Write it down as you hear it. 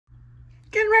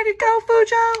Getting ready to go,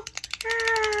 Fujo.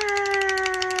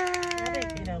 I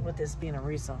think, you know, with this being a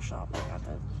resale shop, they got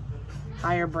the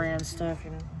higher brand stuff,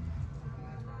 you know.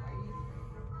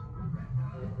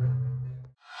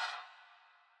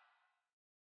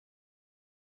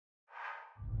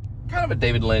 Kind of a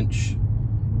David Lynch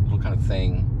little kind of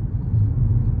thing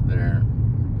there,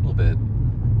 a little bit.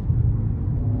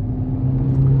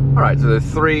 All right, so there's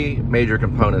three major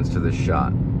components to this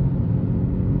shot.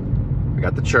 We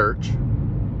got the church,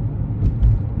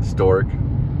 historic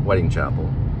wedding chapel.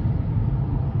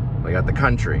 We got the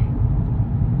country,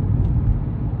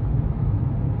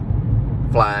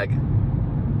 flag,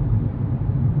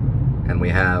 and we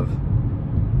have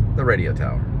the radio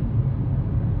tower.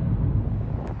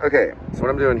 Okay, so what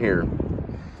I'm doing here,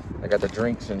 I got the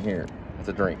drinks in here. It's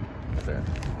a drink right there.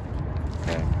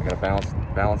 Okay, I gotta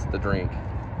balance the drink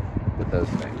with those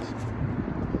things.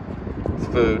 It's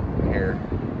food in here.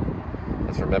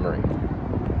 That's for memory.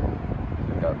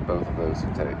 Got both of those to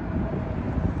take.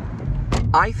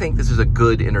 I think this is a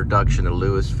good introduction to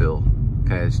Louisville.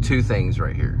 Okay, there's two things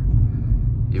right here.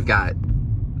 You've got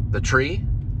the tree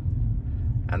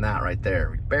and that right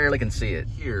there. We barely can see it.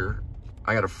 Here,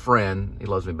 I got a friend, he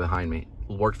loves me behind me,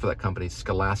 who worked for that company,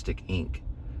 Scholastic Inc.,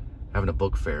 having a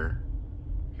book fair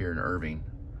here in Irving.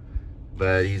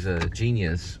 But he's a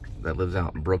genius that lives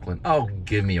out in Brooklyn. Oh,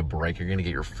 give me a break. You're gonna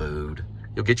get your food.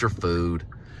 You'll get your food.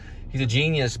 He's a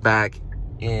genius back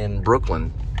in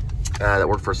Brooklyn that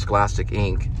worked for Scholastic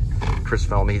Inc. Chris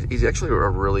Fellman. He's actually a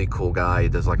really cool guy. He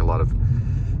does like a lot of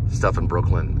stuff in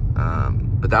Brooklyn.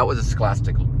 But that was a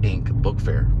Scholastic Inc. book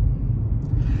fair.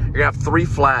 You're gonna have three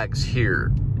flags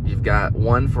here. You've got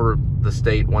one for the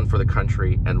state, one for the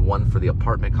country, and one for the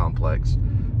apartment complex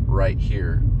right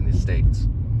here in the States.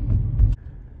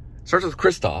 Starts with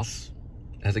Christus.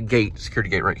 It has a gate, security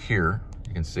gate right here.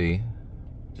 You can see,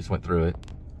 just went through it.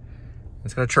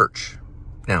 It's got a church.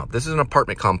 Now, this is an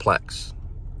apartment complex.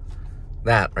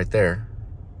 That right there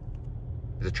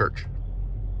is a church.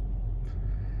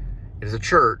 It is a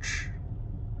church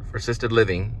for assisted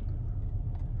living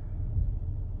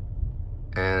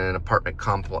and an apartment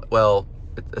complex. Well,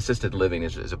 assisted living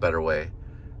is a better way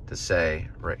to say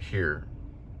right here.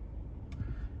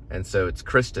 And so it's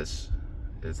Christus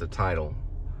is the title,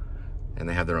 and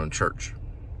they have their own church.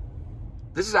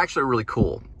 This is actually really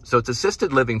cool. So it's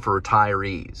assisted living for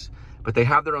retirees, but they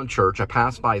have their own church. I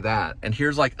passed by that, and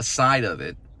here's like a side of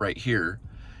it right here.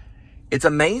 It's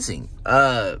amazing.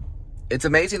 It's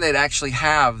amazing they'd actually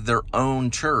have their own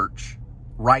church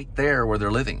right there where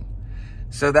they're living.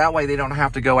 So that way they don't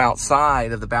have to go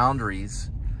outside of the boundaries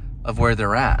of where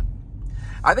they're at.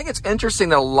 I think it's interesting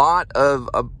that a lot of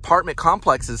apartment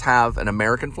complexes have an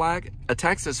American flag, a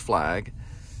Texas flag,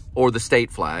 or the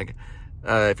state flag,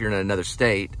 if you're in another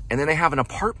state, and then they have an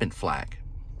apartment flag.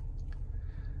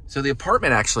 So the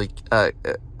apartment actually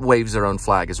waves their own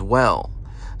flag as well.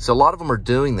 So a lot of them are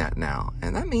doing that now,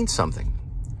 and that means something.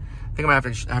 I think I'm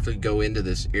gonna have to go into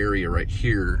this area right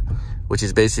here, which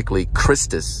is basically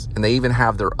Christus, and they even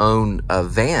have their own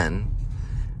van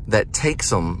that takes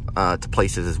them to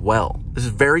places as well. This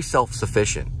is very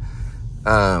self-sufficient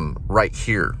right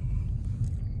here.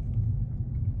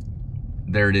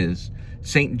 There it is.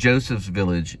 St. Joseph's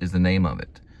Village is the name of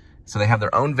it. So they have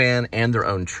their own van and their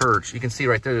own church. You can see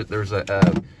right there, there's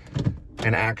an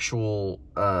actual,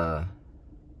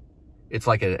 it's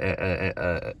like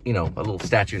a you know, a little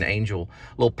statue, an angel,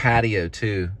 a little patio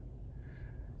too.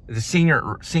 The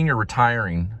senior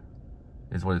retiring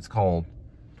is what it's called.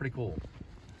 Pretty cool.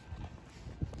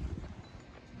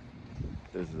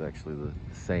 This is actually the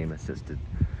same assisted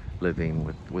living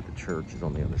with the churches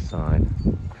on the other side.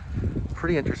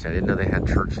 Pretty interesting. I didn't know they had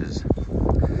churches.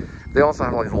 They also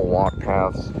have all these little walk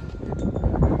paths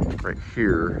right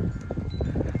here.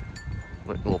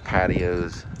 Little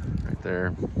patios right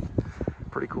there.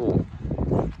 Pretty cool.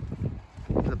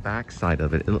 Look at the back side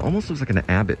of it. It almost looks like an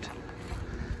abbot.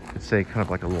 I'd say kind of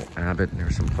like a little abbot, and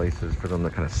there's some places for them to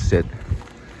kind of sit,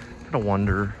 kind of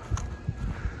wander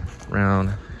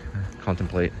around,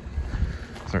 contemplate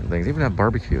certain things, even have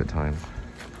barbecue at times.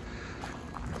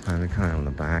 I'm kind of on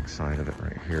the back side of it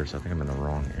right here, so I think I'm in the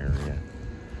wrong area.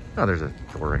 Oh, there's a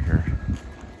door right here.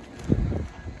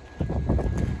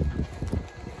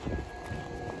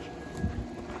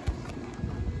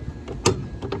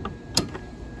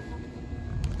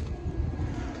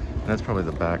 That's probably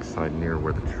the back side near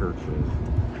where the church is.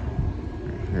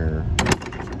 Right here.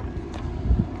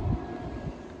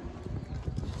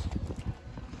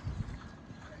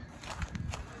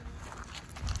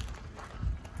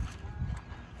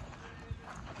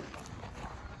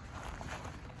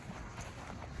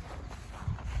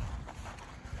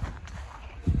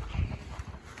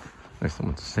 There's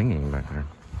someone singing back there.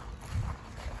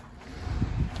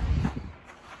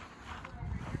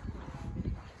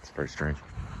 It's very strange.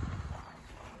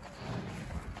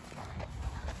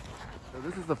 So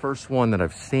this is the first one that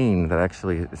I've seen that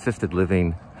actually assisted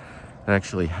living, that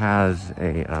actually has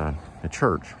a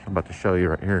church. I'm about to show you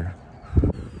right here.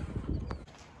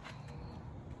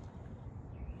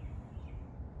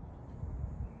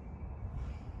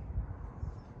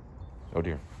 Oh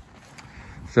dear.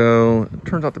 So it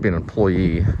turns out to be an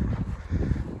employee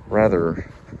rather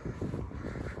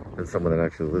than someone that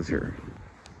actually lives here.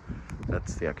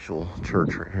 That's the actual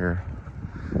church right here.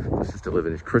 This is to live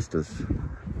in Christus.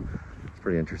 It's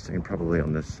pretty interesting, probably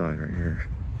on this side right here.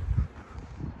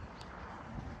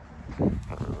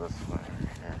 Probably this side right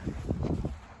here.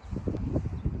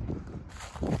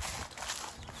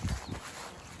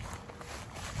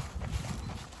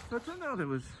 So it turned out it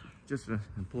was just an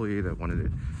employee that wanted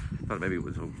it. Thought maybe it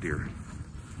was, oh deer.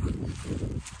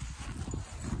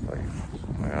 Oh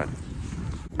my God.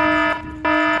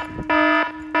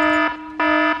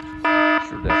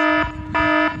 Sure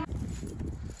death.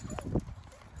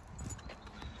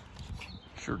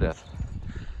 Sure death.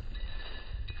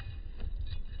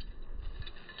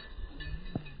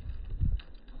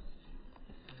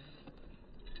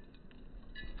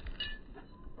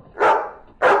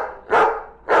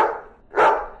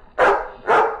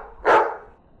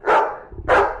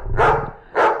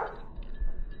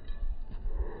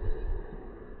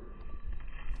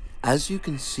 As you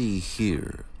can see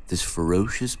here, this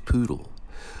ferocious poodle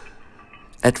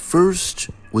at first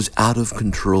was out of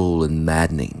control and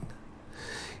maddening.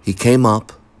 He came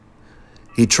up,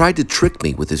 he tried to trick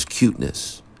me with his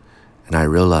cuteness, and I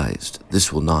realized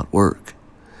this will not work.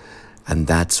 And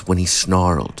that's when he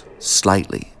snarled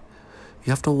slightly.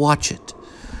 You have to watch it.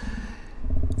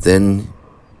 Then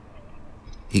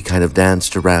he kind of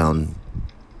danced around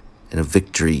in a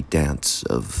victory dance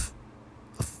of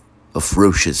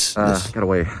ferociousness. Got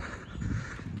away.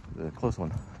 The close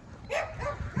one.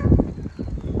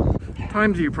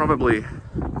 Times you probably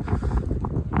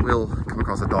will come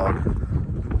across a dog.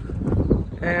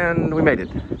 And we made it.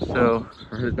 So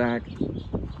we're headed back.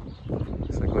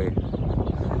 Looks like we,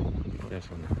 this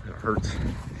one hurts.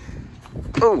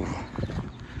 Oh!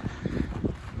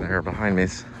 The hair behind me.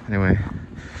 Anyway.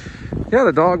 Yeah,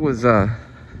 the dog was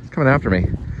coming after me.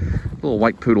 A little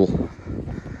white poodle.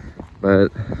 But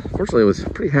fortunately, it was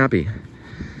pretty happy.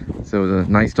 So it was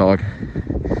a nice dog.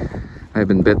 I had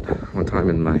been bit one time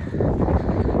in my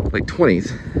late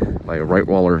 20s by a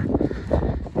Rottweiler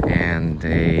and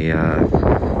a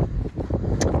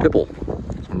Pitbull.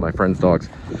 It's one of my friend's dogs.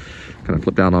 Kind of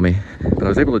flipped out on me. But I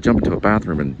was able to jump into a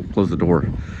bathroom and close the door.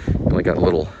 Only got a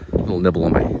little nibble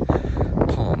on my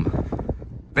palm.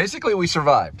 Basically, we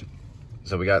survived.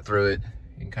 So we got through it.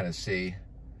 You can kind of see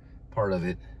part of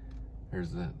it. Here's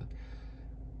the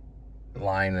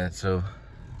line that, so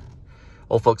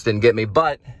old folks didn't get me,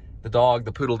 but the dog,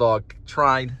 the poodle dog,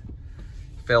 tried,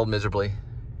 failed miserably,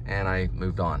 and I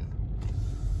moved on.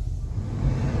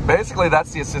 Basically,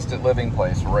 that's the assisted living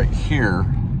place right here,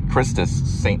 Christus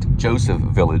St. Joseph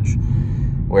Village,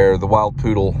 where the wild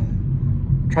poodle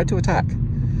tried to attack.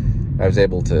 I was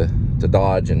able to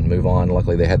dodge and move on.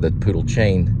 Luckily, they had the poodle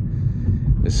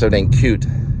chain. It was so dang cute,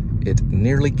 it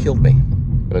nearly killed me,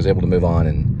 but I was able to move on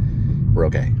and we're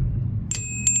okay.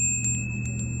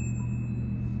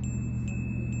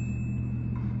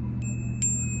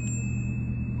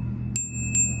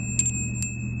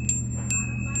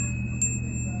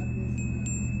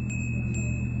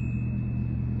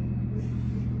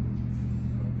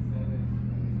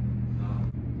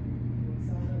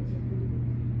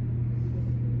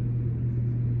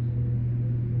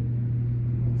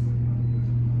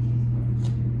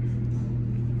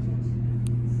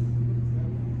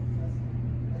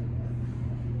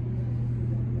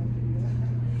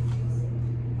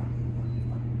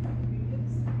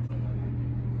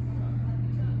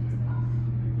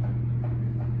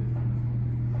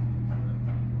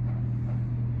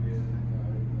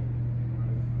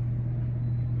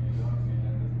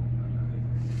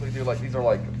 Do like, these are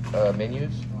like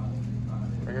menus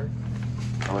right here.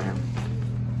 Oh, right here.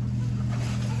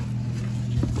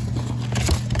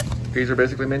 These are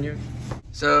basically menus.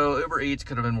 So Uber Eats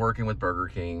could have been working with Burger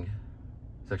King.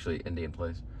 It's actually an Indian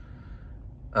place.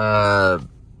 And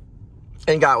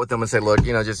got with them and said, look,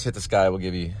 you know, just hit this guy, we'll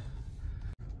give you.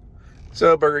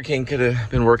 So Burger King could have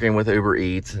been working with Uber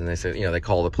Eats, and they said, you know, they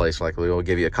call the place like, we'll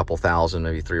give you a couple thousand,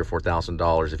 maybe $3,000 or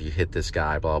 $4,000 if you hit this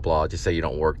guy, blah, blah. Just say you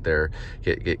don't work there,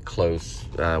 get close.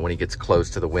 When he gets close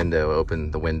to the window, open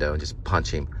the window and just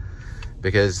punch him.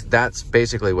 Because that's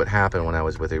basically what happened when I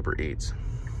was with Uber Eats.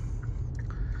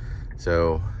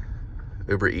 So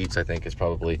Uber Eats, I think, is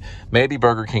probably, maybe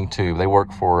Burger King too. They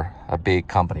work for a big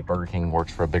company. Burger King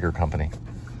works for a bigger company.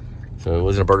 So it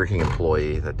wasn't a Burger King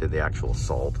employee that did the actual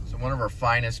assault. So one of our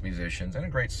finest musicians, and a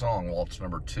great song, Waltz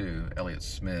Number 2, Elliott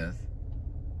Smith.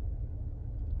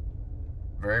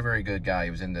 Very, very good guy.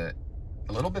 He was into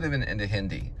a little bit into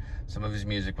Hindi. Some of his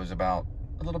music was about,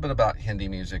 a little bit about Hindi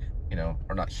music, you know,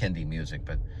 or not Hindi music,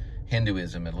 but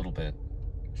Hinduism a little bit.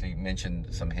 So he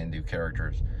mentioned some Hindu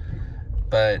characters.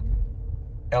 But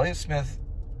Elliott Smith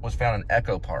was found in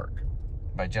Echo Park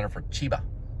by Jennifer Chiba.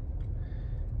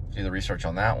 Do the research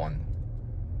on that one.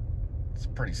 It's a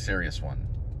pretty serious one,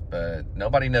 but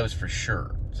nobody knows for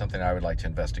sure. Something I would like to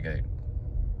investigate.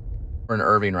 We're in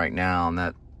Irving right now, and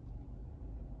that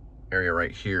area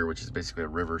right here, which is basically a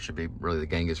river, should be really the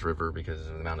Ganges River because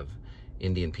of the amount of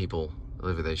Indian people. I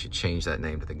believe they should change that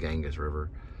name to the Ganges River.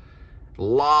 A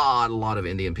lot of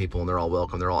Indian people, and they're all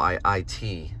welcome. They're all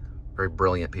IT, very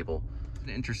brilliant people. It's an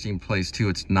interesting place too.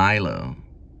 It's Nilo.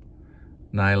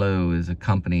 Nilo is a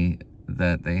company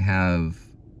that they have,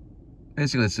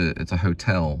 basically it's a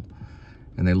hotel,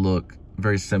 and they look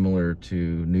very similar to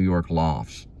New York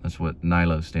Lofts. That's what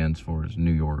Nilo stands for, is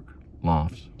New York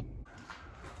Lofts.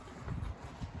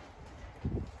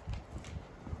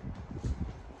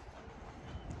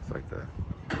 It's like the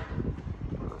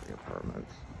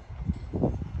apartments.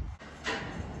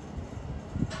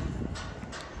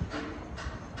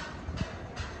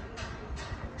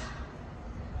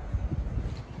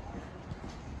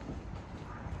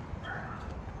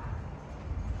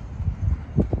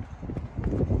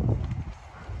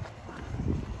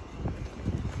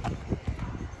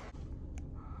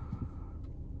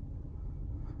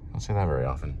 Say that very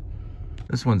often.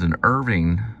 This one's an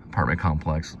Irving apartment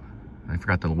complex. I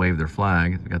forgot to wave their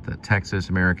flag. They got the Texas,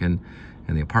 American,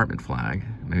 and the apartment flag.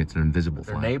 Maybe it's an invisible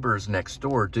flag. Their neighbors next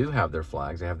door do have their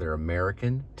flags. They have their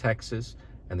American, Texas,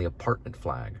 and the apartment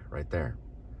flag right there.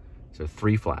 So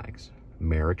 3 flags.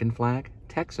 American flag,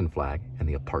 Texan flag, and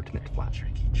the apartment flag.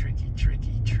 Tricky, tricky,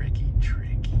 tricky, tricky,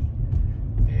 tricky.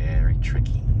 Very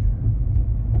tricky.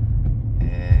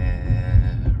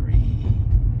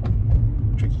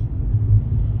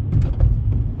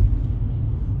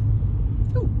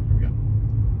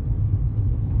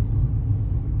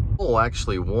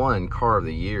 Actually won Car of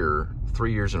the Year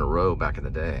 3 years in a row back in the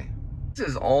day. This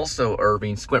is also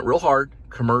Irving, Squint Real Hard,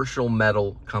 Commercial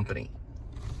Metal Company.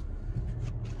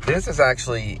 This is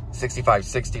actually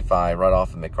 6565 right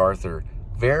off of MacArthur.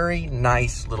 Very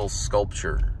nice little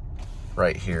sculpture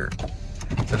right here.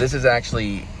 So this is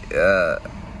actually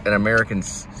an American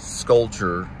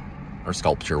sculpture, or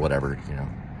sculpture, whatever, you know.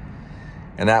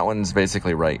 And that one's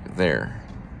basically right there.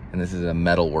 And this is a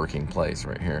metal working place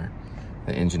right here.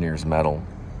 The engineer's metal.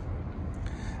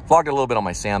 Vlogged a little bit on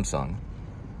my Samsung.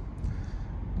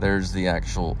 There's the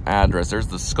actual address. There's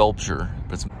the sculpture.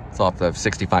 It's off of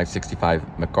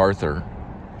 6565 MacArthur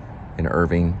in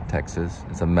Irving, Texas.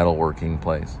 It's a metalworking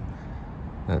place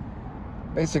that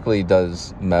basically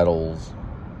does metals,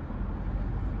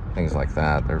 things like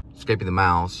that. They're escaping the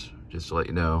mouse, just to let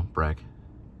you know, Breck.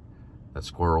 That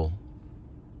squirrel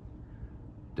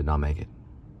did not make it.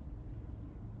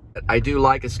 I do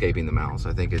like Escaping the Mouse.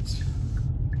 I think it's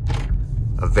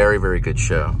a very, very good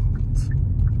show.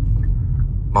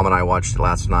 Mom and I watched it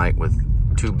last night with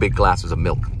 2 big glasses of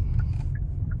milk.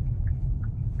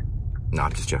 No,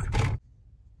 I'm just joking.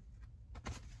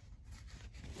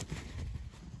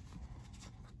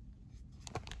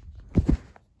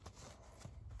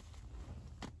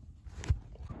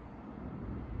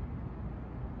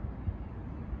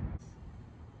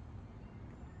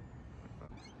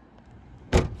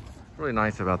 Really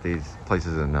nice about these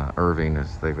places in Irving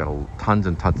is they've got tons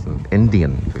and tons of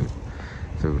Indian food.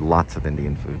 So lots of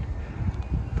Indian food.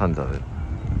 Tons of it.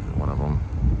 One of them.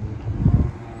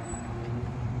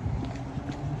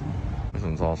 This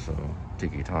one's also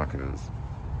tiki tacos.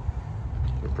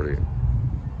 They're pretty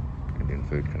Indian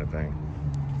food kind of thing.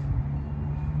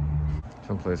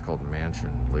 Some place called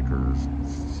Mansion Liquors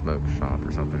Smoke Shop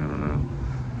or something, I don't know.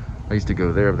 I used to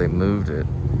go there, but they moved it.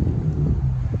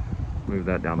 Moved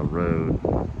that down the road.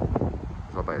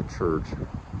 It's out by a church.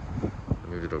 I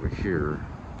moved it over here.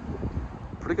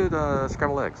 Pretty good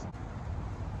scrambled eggs.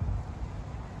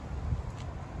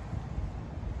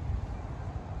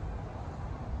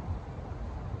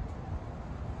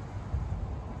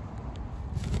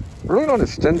 Really not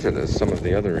as stingy as some of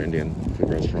the other Indian food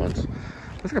restaurants.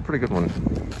 It's got a pretty good one.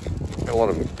 Got a lot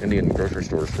of Indian grocery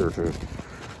stores here too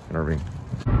in Irving.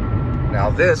 Now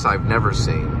this I've never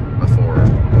seen before.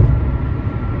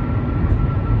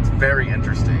 Very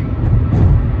interesting.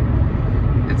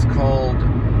 It's called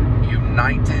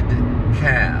United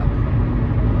Cab.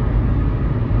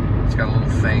 It's got a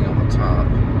little thing on the top.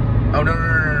 Oh,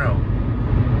 no.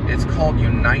 It's called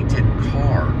United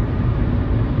Car.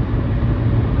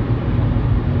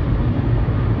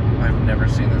 I've never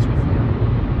seen this before.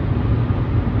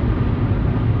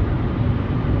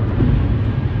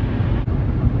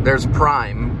 There's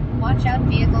Prime. Watch out,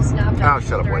 vehicle stopped. Oh,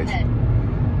 shut up, Wade.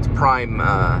 It's Prime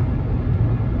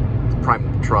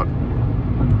truck